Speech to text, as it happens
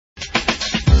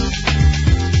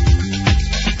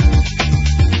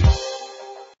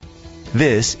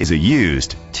This is a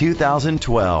used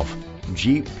 2012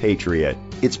 Jeep Patriot.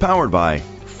 It's powered by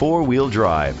four-wheel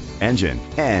drive engine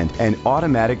and an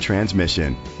automatic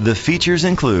transmission. The features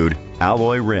include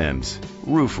alloy rims,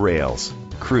 roof rails,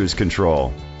 cruise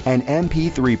control, an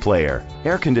MP3 player,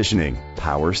 air conditioning,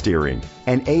 power steering,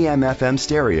 an AM/FM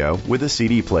stereo with a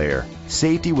CD player.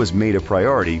 Safety was made a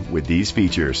priority with these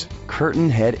features: curtain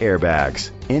head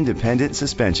airbags, independent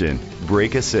suspension,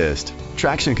 brake assist,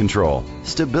 traction control,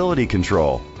 stability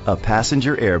control, a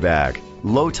passenger airbag,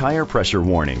 low tire pressure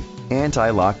warning,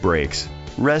 anti-lock brakes.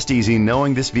 Rest easy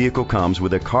knowing this vehicle comes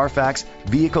with a Carfax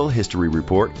Vehicle History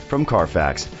Report from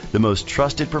Carfax, the most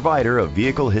trusted provider of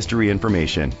vehicle history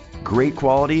information. Great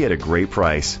quality at a great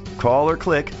price. Call or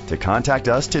click to contact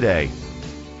us today.